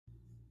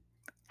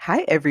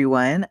Hi,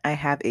 everyone. I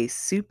have a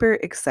super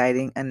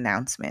exciting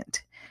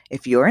announcement.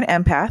 If you're an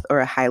empath or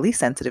a highly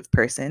sensitive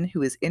person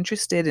who is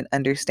interested in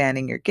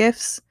understanding your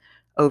gifts,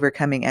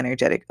 overcoming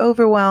energetic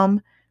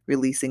overwhelm,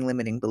 releasing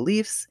limiting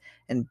beliefs,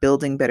 and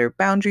building better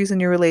boundaries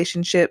in your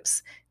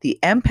relationships, the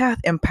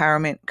Empath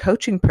Empowerment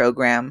Coaching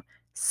Program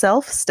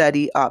self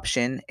study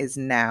option is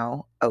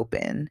now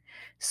open.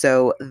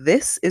 So,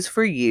 this is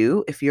for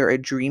you if you're a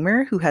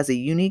dreamer who has a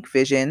unique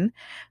vision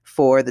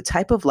for the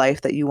type of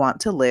life that you want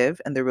to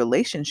live and the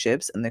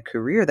relationships and the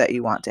career that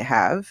you want to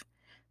have.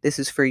 This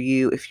is for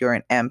you if you're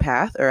an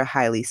empath or a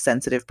highly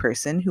sensitive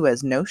person who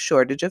has no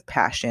shortage of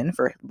passion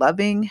for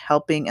loving,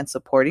 helping, and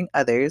supporting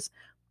others,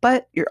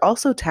 but you're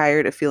also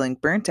tired of feeling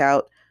burnt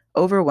out,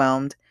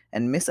 overwhelmed,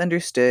 and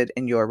misunderstood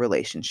in your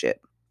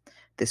relationship.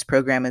 This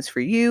program is for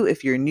you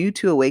if you're new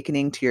to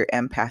awakening to your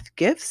empath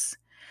gifts,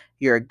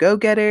 you're a go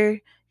getter,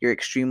 you're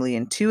extremely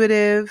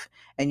intuitive,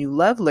 and you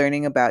love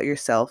learning about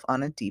yourself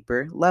on a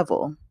deeper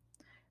level.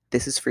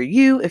 This is for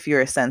you if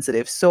you're a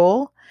sensitive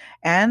soul,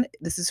 and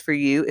this is for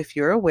you if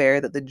you're aware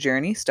that the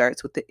journey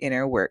starts with the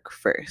inner work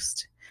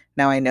first.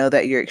 Now, I know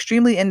that you're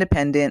extremely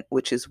independent,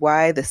 which is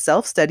why the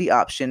self study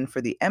option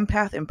for the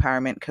Empath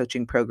Empowerment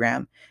Coaching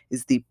Program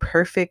is the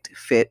perfect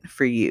fit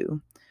for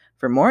you.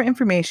 For more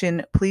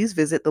information, please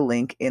visit the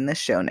link in the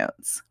show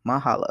notes.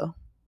 Mahalo.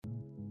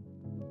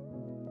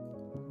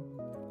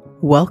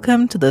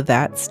 Welcome to the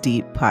That's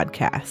Deep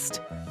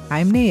podcast.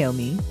 I'm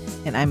Naomi,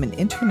 and I'm an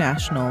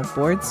international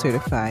board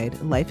certified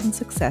life and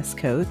success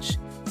coach,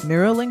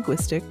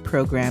 neurolinguistic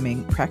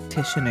programming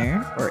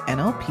practitioner, or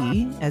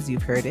NLP, as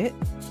you've heard it,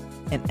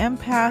 an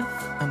empath,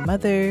 a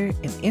mother,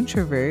 an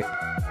introvert,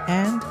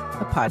 and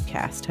a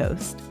podcast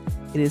host.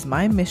 It is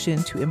my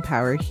mission to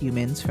empower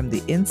humans from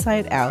the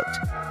inside out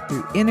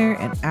through inner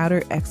and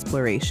outer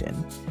exploration.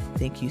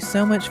 Thank you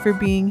so much for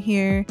being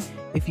here.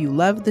 If you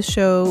love the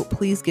show,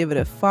 please give it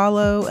a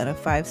follow and a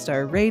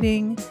 5-star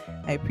rating.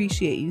 I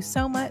appreciate you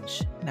so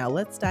much. Now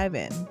let's dive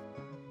in.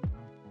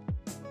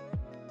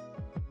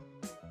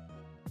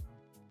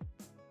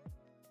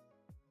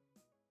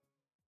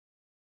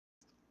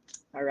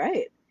 All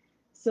right.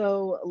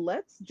 So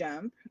let's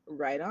jump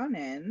right on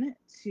in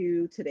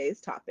to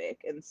today's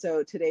topic. And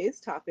so today's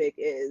topic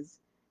is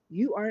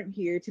you aren't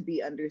here to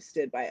be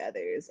understood by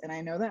others. And I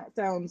know that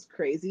sounds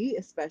crazy,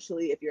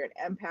 especially if you're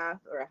an empath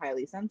or a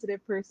highly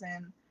sensitive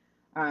person.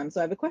 So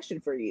I have a question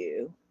for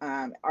you.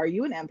 Are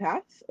you an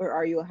empath or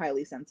are you a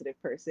highly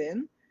sensitive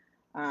person?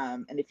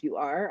 And if you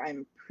are,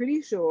 I'm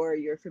pretty sure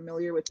you're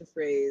familiar with the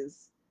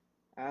phrase,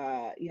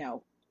 uh, you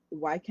know,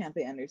 why can't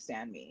they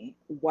understand me?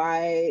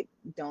 Why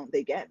don't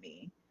they get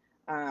me?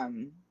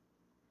 Um,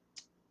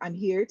 I'm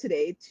here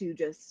today to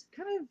just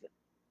kind of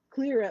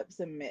clear up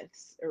some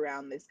myths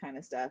around this kind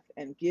of stuff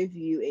and give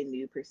you a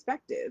new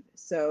perspective.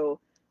 So,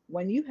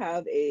 when you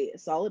have a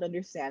solid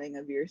understanding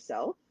of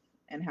yourself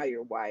and how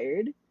you're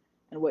wired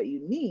and what you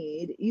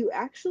need, you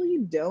actually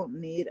don't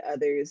need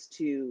others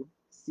to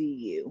see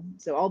you.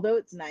 So, although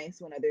it's nice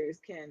when others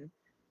can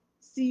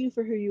see you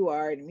for who you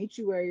are and meet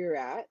you where you're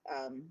at,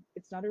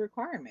 it's not a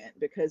requirement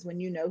because when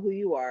you know who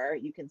you are,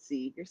 you can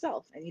see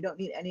yourself and you don't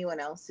need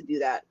anyone else to do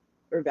that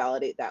or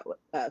validate that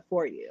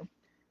for you.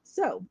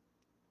 So,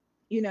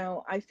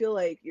 I feel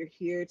like you're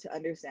here to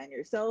understand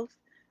yourself,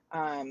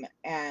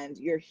 and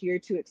you're here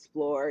to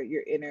explore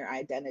your inner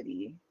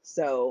identity.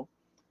 So,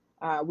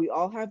 we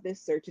all have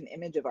this certain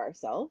image of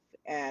ourselves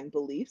and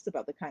beliefs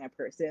about the kind of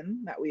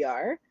person that we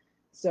are.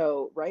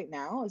 So, right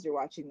now, as you're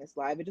watching this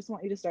live, I just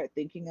want you to start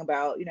thinking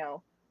about,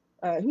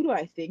 who do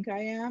I think I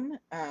am?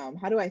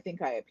 How do I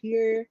think I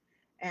appear?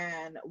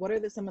 And what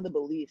are some of the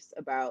beliefs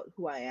about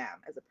who I am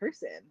as a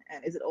person?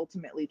 And is it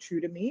ultimately true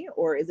to me,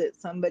 or is it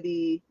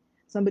somebody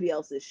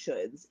else's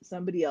shoulds,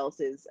 somebody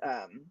else's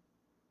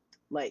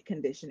like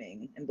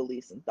conditioning and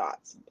beliefs and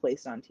thoughts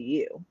placed onto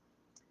you?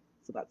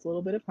 So that's a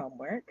little bit of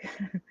homework.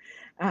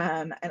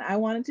 And I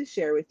wanted to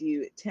share with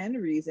you 10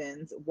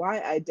 reasons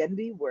why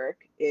identity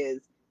work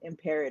is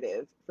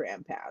imperative for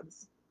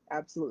empaths,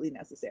 absolutely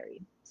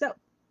necessary. So,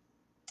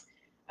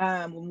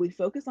 when we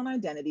focus on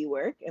identity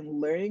work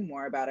and learning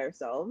more about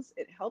ourselves,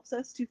 it helps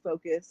us to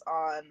focus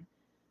on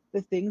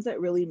the things that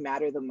really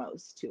matter the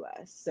most to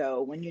us.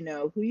 So, when you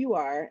know who you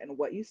are and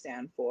what you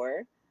stand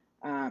for,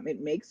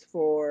 it makes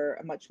for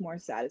a much more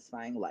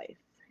satisfying life.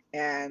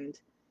 And,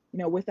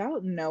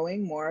 without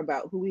knowing more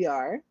about who we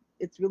are,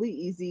 it's really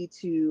easy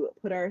to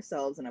put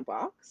ourselves in a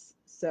box.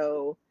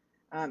 So,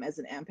 as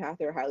an empath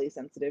or a highly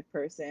sensitive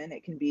person,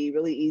 it can be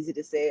really easy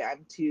to say,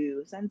 I'm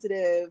too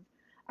sensitive,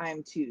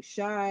 I'm too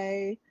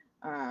shy,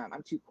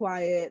 I'm too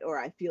quiet, or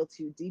I feel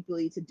too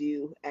deeply to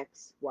do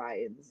X,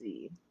 Y, and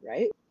Z,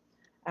 right?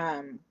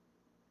 Um,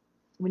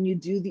 when you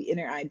do the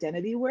inner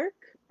identity work,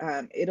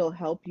 it'll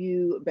help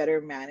you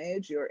better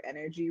manage your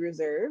energy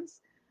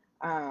reserves.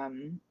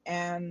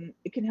 And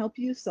it can help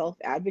you self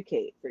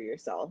advocate for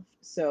yourself.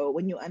 So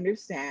when you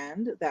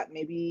understand that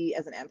maybe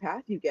as an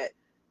empath, you get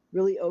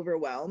really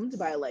overwhelmed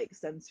by like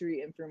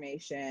sensory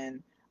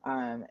information,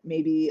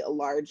 maybe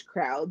large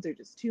crowds are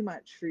just too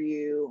much for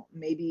you,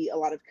 maybe a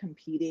lot of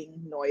competing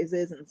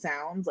noises and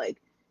sounds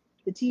like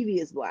the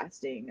TV is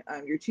blasting,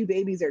 your two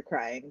babies are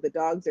crying, the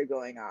dogs are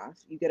going off,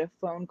 you get a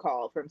phone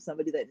call from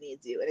somebody that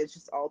needs you, and it's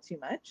just all too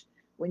much.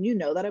 When you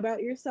know that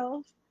about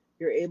yourself,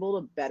 you're able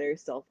to better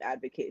self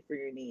advocate for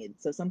your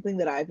needs. So, something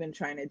that I've been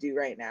trying to do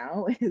right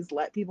now is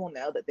let people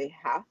know that they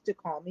have to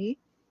call me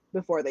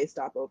before they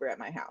stop over at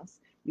my house.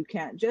 You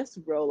can't just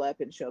roll up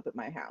and show up at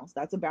my house.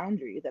 That's a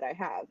boundary that I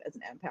have as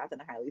an empath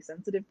and a highly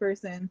sensitive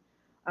person.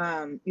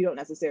 You don't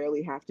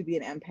necessarily have to be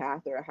an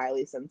empath or a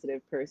highly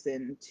sensitive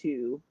person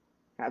to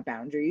have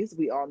boundaries.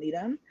 We all need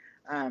them.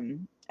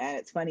 And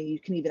it's funny, you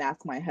can even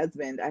ask my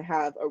husband.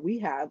 We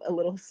have a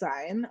little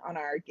sign on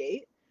our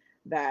gate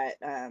that,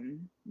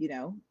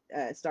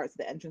 starts at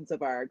the entrance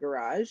of our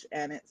garage,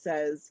 and it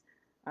says,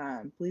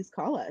 please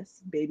call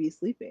us, baby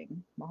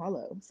sleeping,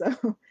 mahalo.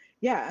 So,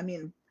 yeah, I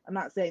mean, I'm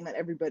not saying that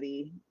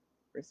everybody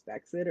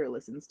respects it or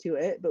listens to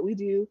it, but we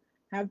do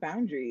have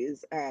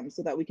boundaries,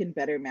 so that we can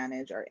better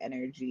manage our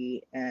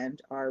energy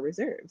and our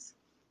reserves.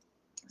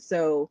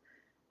 So,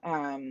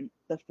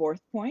 the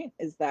fourth point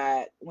is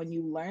that when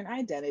you learn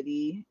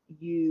identity,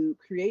 you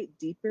create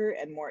deeper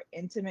and more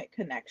intimate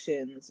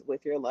connections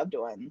with your loved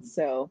ones.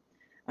 So,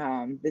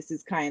 this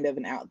is kind of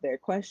an out there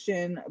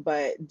question,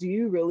 but do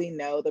you really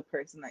know the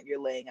person that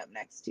you're laying up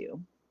next to?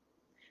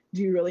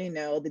 Do you really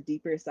know the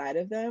deeper side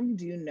of them?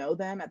 Do you know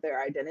them at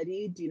their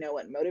identity? Do you know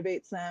what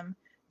motivates them?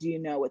 Do you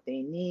know what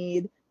they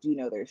need? Do you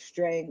know their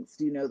strengths?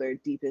 Do you know their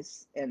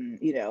deepest and,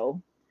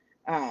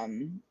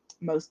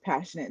 most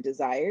passionate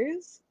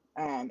desires?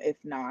 If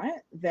not,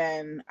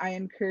 then I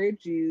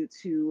encourage you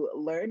to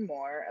learn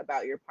more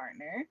about your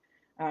partner,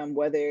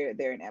 whether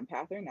they're an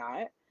empath or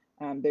not.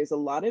 There's a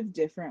lot of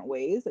different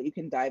ways that you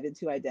can dive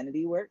into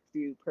identity work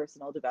through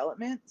personal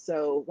development.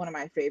 So, one of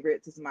my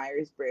favorites is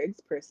Myers Briggs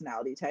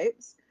personality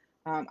types.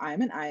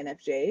 I'm an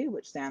INFJ,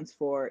 which stands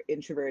for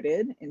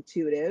introverted,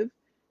 intuitive,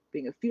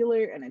 being a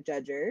feeler, and a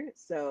judger.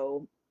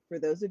 So, for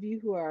those of you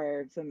who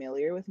are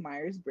familiar with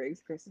Myers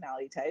Briggs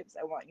personality types,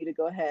 I want you to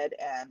go ahead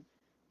and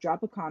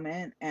drop a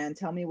comment and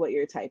tell me what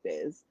your type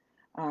is.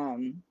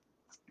 Um,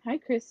 Hi,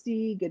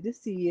 Christy. Good to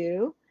see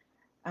you.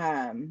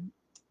 Um,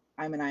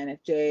 I'm an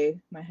INFJ.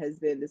 My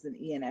husband is an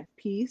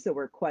ENFP, so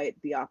we're quite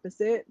the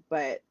opposite,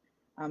 but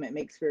it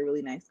makes for a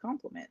really nice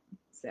compliment.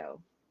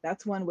 So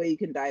that's one way you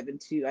can dive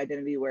into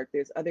identity work.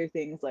 There's other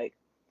things like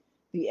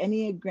the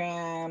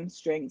Enneagram,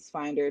 Strengths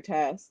Finder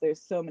test.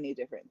 There's so many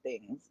different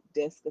things,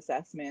 DISC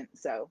assessment.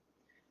 So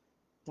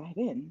dive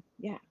in.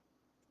 Yeah.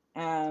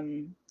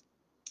 Um,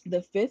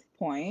 the fifth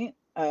point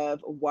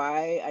of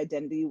why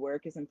identity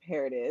work is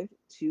imperative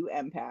to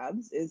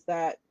empaths is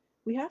that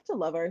we have to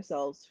love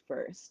ourselves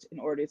first in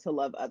order to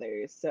love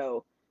others.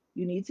 So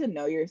you need to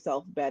know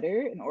yourself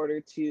better in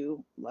order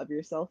to love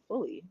yourself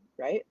fully,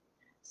 right?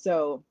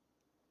 So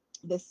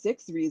the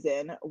sixth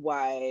reason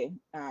why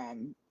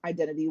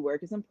identity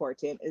work is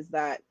important is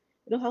that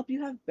it'll help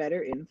you have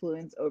better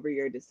influence over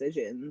your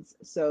decisions.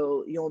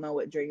 So you'll know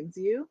what drains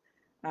you.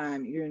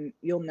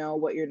 You'll know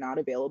what you're not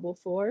available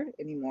for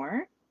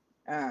anymore.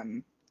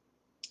 Um,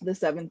 the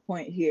seventh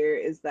point here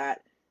is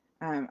that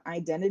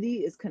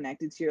identity is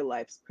connected to your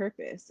life's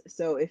purpose.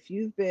 So if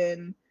you've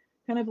been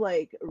kind of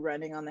like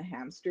running on the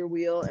hamster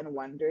wheel and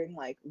wondering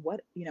like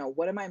what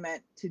am I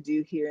meant to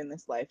do here in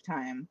this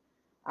lifetime?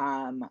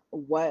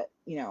 What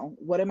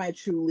am I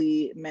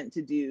truly meant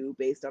to do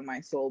based on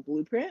my soul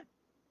blueprint?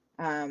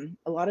 A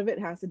lot of it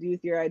has to do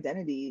with your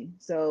identity.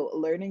 So,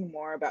 learning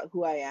more about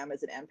who I am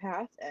as an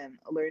empath and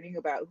learning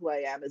about who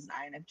I am as an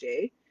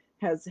INFJ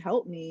has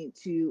helped me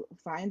to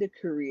find a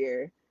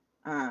career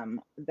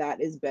that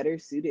is better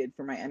suited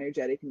for my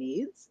energetic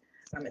needs.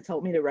 It's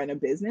helped me to run a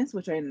business,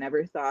 which I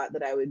never thought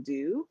that I would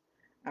do,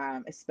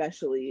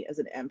 especially as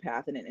an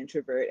empath and an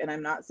introvert. And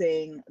I'm not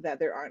saying that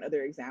there aren't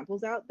other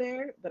examples out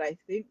there, but I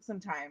think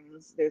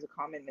sometimes there's a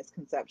common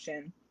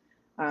misconception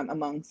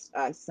amongst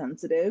us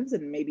sensitives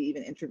and maybe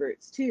even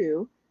introverts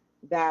too,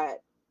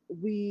 that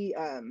we're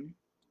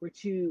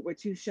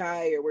too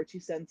shy or we're too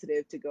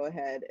sensitive to go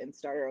ahead and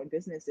start our own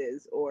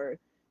businesses or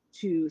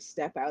to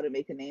step out and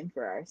make a name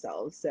for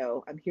ourselves.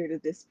 So I'm here to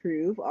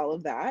disprove all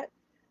of that.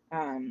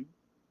 Um,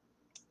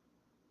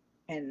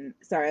 and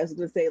sorry, I was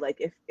going to say, like,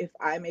 if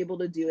I'm able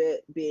to do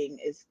it being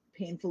as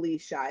painfully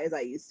shy as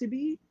I used to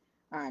be,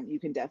 you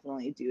can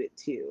definitely do it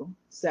too.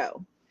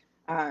 So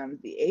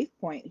the eighth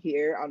point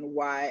here on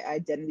why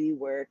identity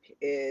work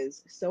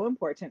is so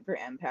important for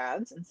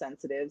empaths and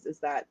sensitives is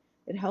that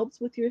it helps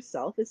with your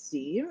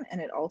self-esteem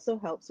and it also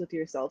helps with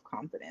your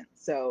self-confidence.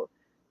 So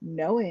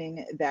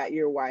knowing that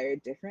you're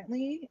wired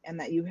differently and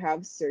that you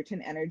have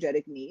certain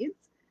energetic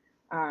needs,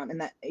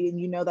 and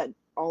you know that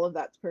all of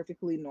that's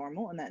perfectly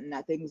normal and that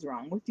nothing's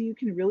wrong with you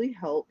can really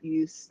help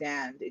you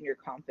stand in your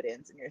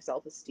confidence and your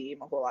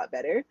self-esteem a whole lot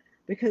better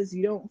because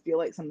you don't feel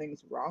like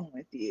something's wrong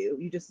with you.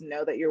 You just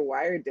know that you're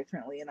wired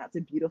differently, and that's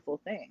a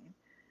beautiful thing.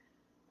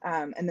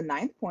 And the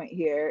ninth point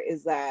here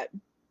is that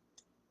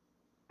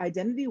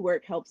identity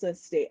work helps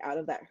us stay out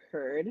of that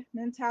herd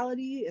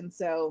mentality. And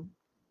so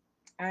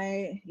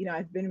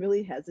I've been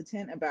really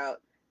hesitant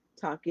about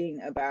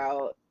talking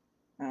about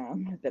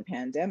the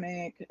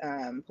pandemic,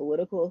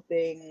 political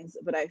things.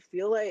 But I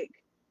feel like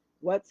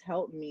what's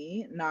helped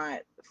me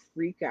not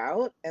freak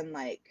out and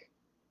like,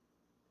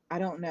 I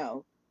don't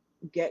know,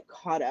 get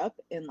caught up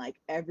in like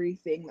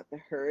everything that the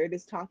herd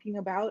is talking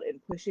about and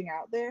pushing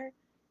out there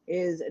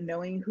is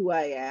knowing who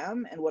I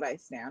am and what I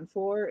stand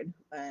for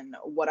and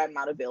what I'm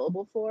not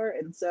available for.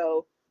 And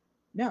so,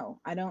 no,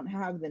 I don't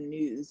have the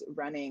news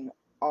running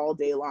all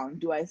day long.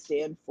 Do I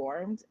stay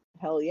informed?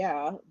 Hell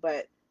yeah.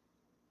 But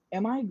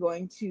am I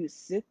going to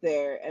sit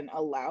there and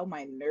allow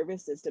my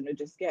nervous system to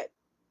just get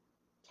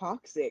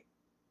toxic,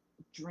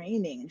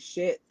 draining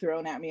shit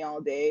thrown at me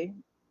all day?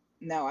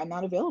 No, I'm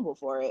not available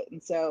for it.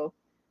 And so,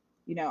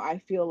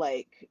 I feel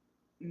like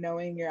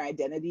knowing your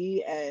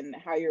identity and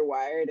how you're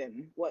wired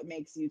and what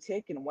makes you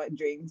tick and what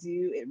drains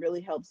you, it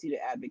really helps you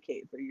to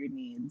advocate for your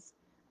needs.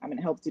 And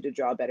it helps you to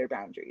draw better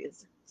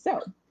boundaries.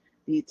 So,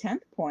 the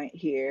 10th point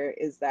here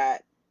is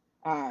that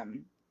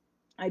um,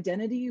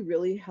 identity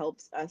really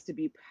helps us to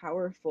be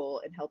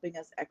powerful in helping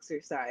us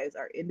exercise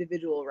our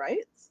individual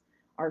rights,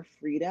 our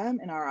freedom,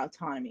 and our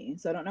autonomy.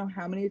 So I don't know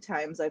how many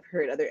times I've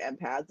heard other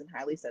empaths and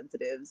highly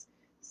sensitives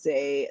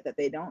say that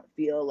they don't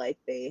feel like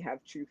they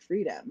have true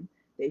freedom.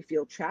 They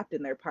feel trapped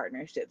in their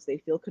partnerships, they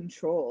feel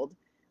controlled.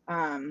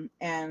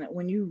 And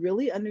when you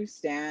really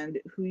understand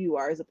who you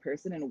are as a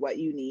person and what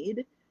you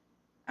need,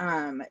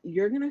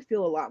 you're going to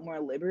feel a lot more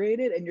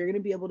liberated, and you're going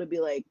to be able to be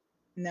like,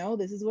 no,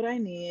 this is what I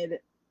need.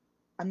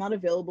 I'm not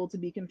available to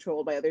be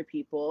controlled by other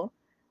people.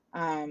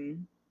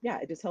 Yeah,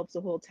 it just helps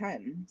a whole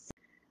ton. So,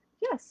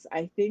 yes,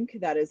 I think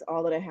that is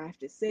all that I have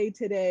to say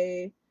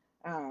today.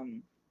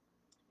 Um,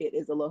 it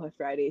is Aloha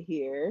Friday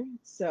here,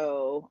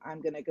 so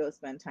I'm gonna go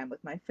spend time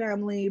with my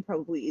family,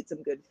 probably eat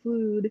some good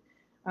food,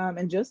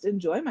 and just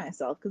enjoy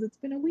myself because it's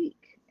been a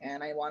week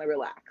and I want to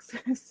relax.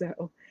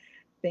 So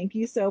thank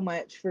you so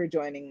much for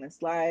joining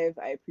this live.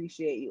 I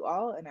appreciate you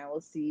all, and I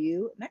will see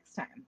you next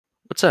time.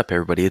 What's up,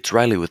 everybody? It's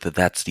Riley with the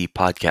That's Deep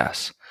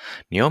podcast.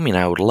 Naomi and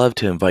I would love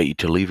to invite you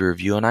to leave a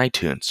review on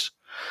iTunes.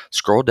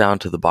 Scroll down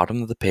to the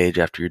bottom of the page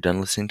after you're done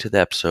listening to the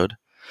episode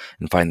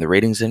and find the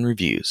ratings and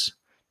reviews.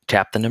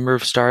 Tap the number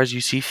of stars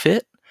you see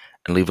fit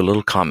and leave a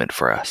little comment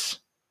for us.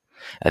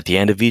 At the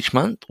end of each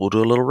month, we'll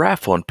do a little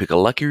raffle and pick a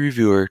lucky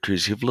reviewer to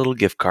receive a little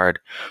gift card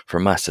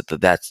from us at the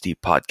That's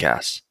Deep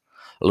podcast,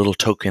 a little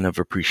token of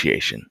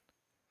appreciation.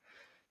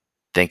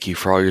 Thank you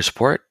for all your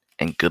support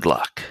and good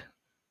luck.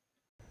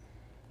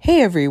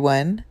 Hey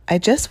everyone, I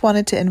just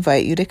wanted to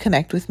invite you to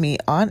connect with me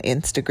on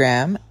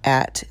Instagram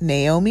at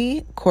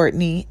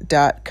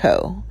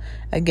naomicourtney.co.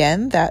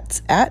 Again,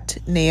 that's at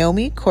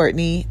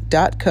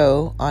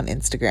naomicourtney.co on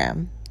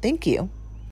Instagram. Thank you.